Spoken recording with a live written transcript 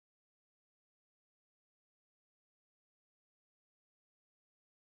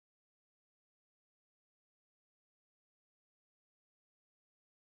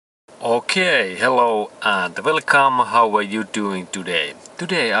Okay, hello and welcome. How are you doing today?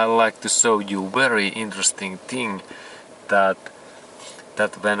 Today I'd like to show you very interesting thing that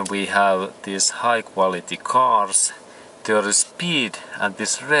when we have these high quality cars, there is speed and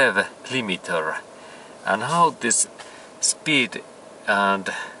this rev limiter, and how this speed and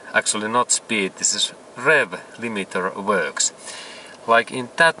actually not speed, this is rev limiter works. Like in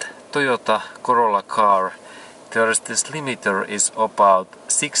that Toyota Corolla car, there is this limiter is about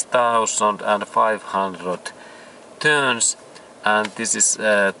 6,500 turns, and this is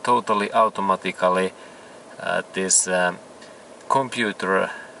totally automatically this computer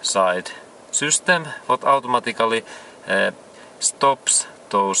side system what automatically stops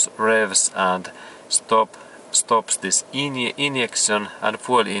those revs and stops this injection and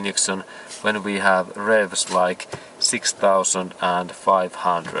fuel injection when we have revs like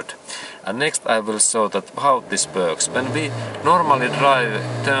 6,500. And next I will show that how this works. When we normally drive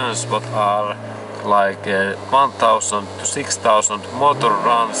turns what are like 1,000 to 6,000, motor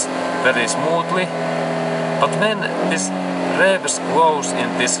runs very smoothly, but when this revs goes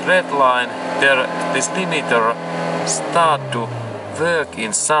in this red line, this limiter start to work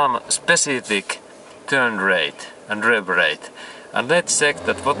in some specific turn rate and rev rate. And let's check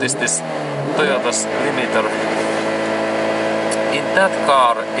that what is this Toyota's limiter. In that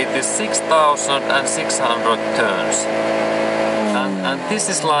car it is 6,600 turns, and this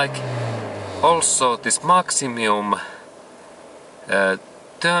is like also this maximum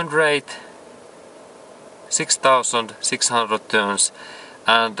turn rate 6,600 turns,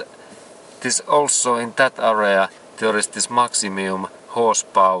 and this also in that area there is this maximum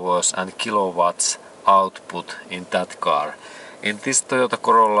horsepower and kilowatts output in that car. In this Toyota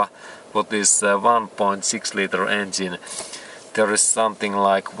Corolla, what is 1.6 liter engine, there is something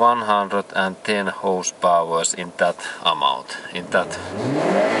like 110 horsepower in that amount, and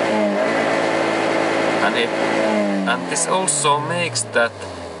this also makes that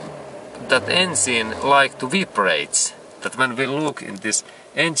engine like to vibrate. That when we look in this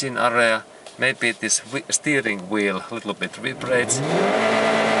engine area, maybe this steering wheel a little bit vibrates.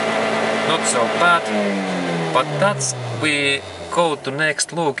 Not so bad, but that's we go to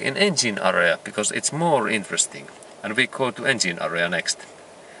next look in engine area because it's more interesting. And we go to engine area next.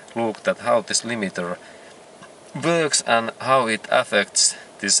 Look at how this limiter works and how it affects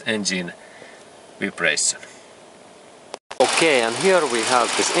this engine vibration. Okay, and here we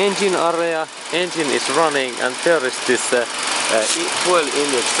have this engine area. Engine is running, and there is this fuel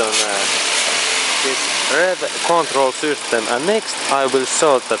injection, this rev control system. And next I will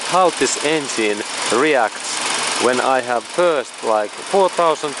show that how this engine reacts when I have first like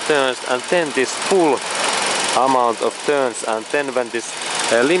 4,000 turns and then this full amount of turns, and then when this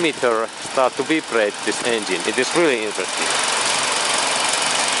limiter start to vibrate this engine. It is really interesting.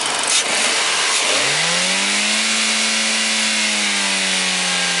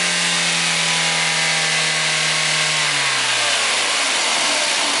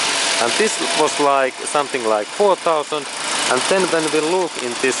 And this was like something like 4,000, and then when we look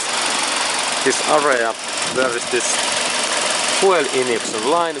in this area where is this fuel injection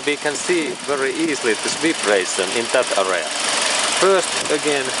line, we can see very easily this vibration in that area. First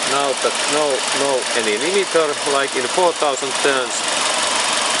again, now that no any limiter, like in 4,000 turns.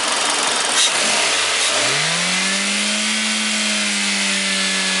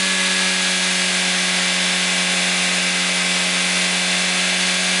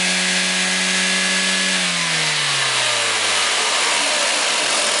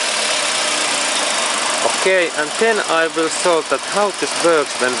 Okay, and then I will show that how this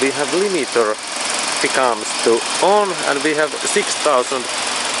works when we have limiter becomes to on and we have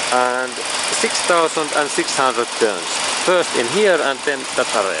 6,600 turns. First in here and then that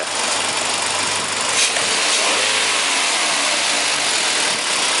area.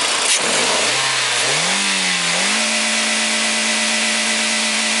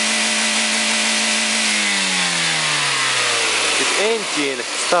 This engine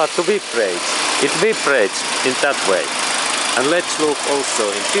starts to vibrate. It vibrates in that way. And let's look also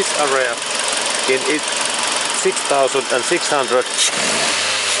in this area. In it 6,600.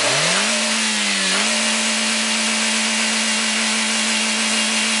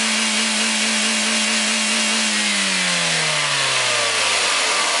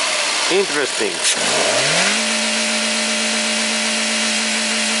 Interesting.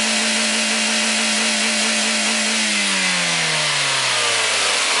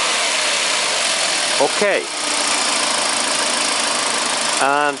 Okay.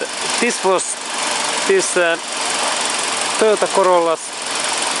 And this was this Toyota Corolla's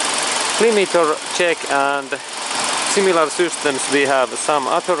limiter check, and similar systems we have some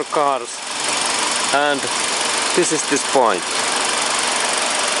other cars, and this is this point.